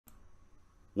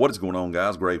What is going on,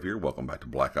 guys? Grave here. Welcome back to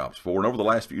Black Ops 4. And over the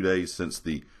last few days since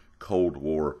the Cold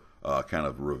War kind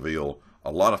of reveal,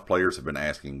 a lot of players have been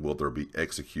asking, will there be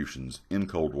executions in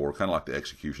Cold War, kind of like the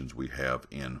executions we have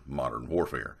in Modern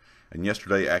Warfare? And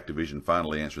yesterday, Activision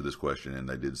finally answered this question, and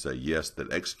they did say yes,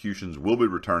 that executions will be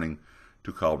returning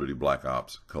to Call of Duty Black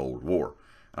Ops Cold War.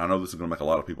 And I know this is going to make a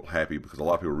lot of people happy because a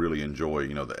lot of people really enjoy,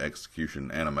 the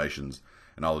execution animations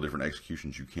and all the different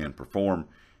executions you can perform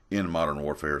in Modern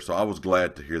Warfare. So I was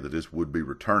glad to hear that this would be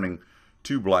returning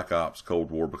to Black Ops Cold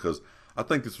War because I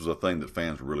think this was a thing that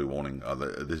fans were really wanting.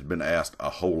 This has been asked a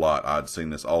whole lot. I'd seen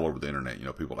this all over the internet,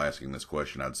 people asking this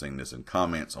question. I'd seen this in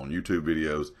comments on YouTube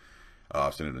videos.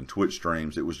 I've seen it in Twitch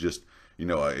streams. It was just,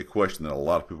 a question that a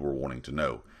lot of people were wanting to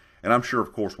know. And I'm sure,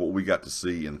 of course, what we got to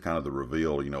see in kind of the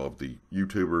reveal, of the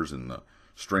YouTubers and the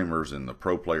streamers and the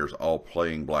pro players all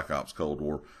playing Black Ops Cold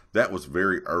War, that was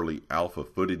very early alpha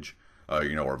footage.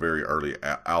 Or very early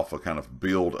alpha kind of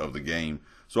build of the game.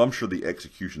 So I'm sure the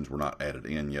executions were not added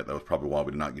in yet. That was probably why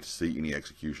we did not get to see any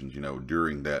executions,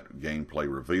 during that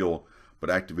gameplay reveal. But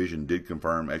Activision did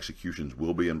confirm executions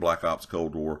will be in Black Ops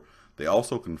Cold War. They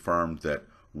also confirmed that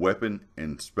weapon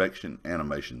inspection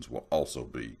animations will also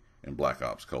be in Black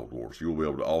Ops Cold War. So you'll be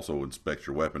able to also inspect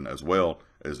your weapon as well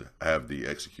as have the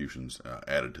executions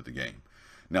added to the game.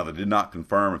 Now, they did not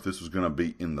confirm if this was going to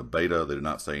be in the beta. They did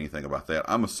not say anything about that.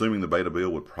 I'm assuming the beta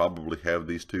build would probably have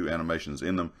these two animations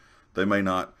in them. They may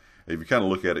not. If you kind of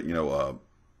look at it,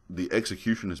 the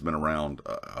execution has been around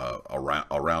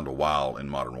a while in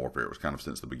Modern Warfare. It was kind of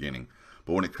since the beginning.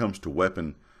 But when it comes to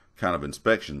weapon kind of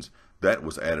inspections, that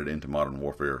was added into Modern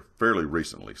Warfare fairly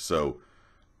recently. So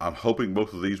I'm hoping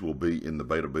both of these will be in the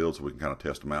beta build so we can kind of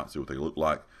test them out, see what they look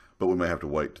like. But we may have to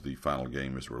wait till the final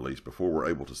game is released before we're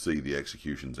able to see the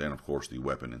executions and, of course, the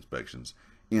weapon inspections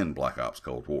in Black Ops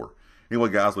Cold War.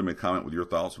 Anyway, guys, leave me a comment with your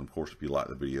thoughts. And, of course, if you like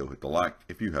the video, hit the like.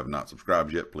 If you have not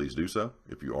subscribed yet, please do so.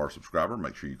 If you are a subscriber,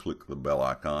 make sure you click the bell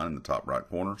icon in the top right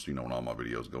corner so you know when all my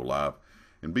videos go live.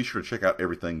 And be sure to check out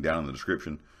everything down in the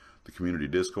description, the community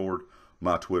Discord,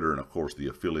 my Twitter, and, of course, the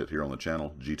affiliate here on the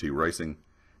channel, GT Racing.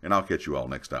 And I'll catch you all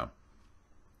next time.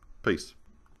 Peace.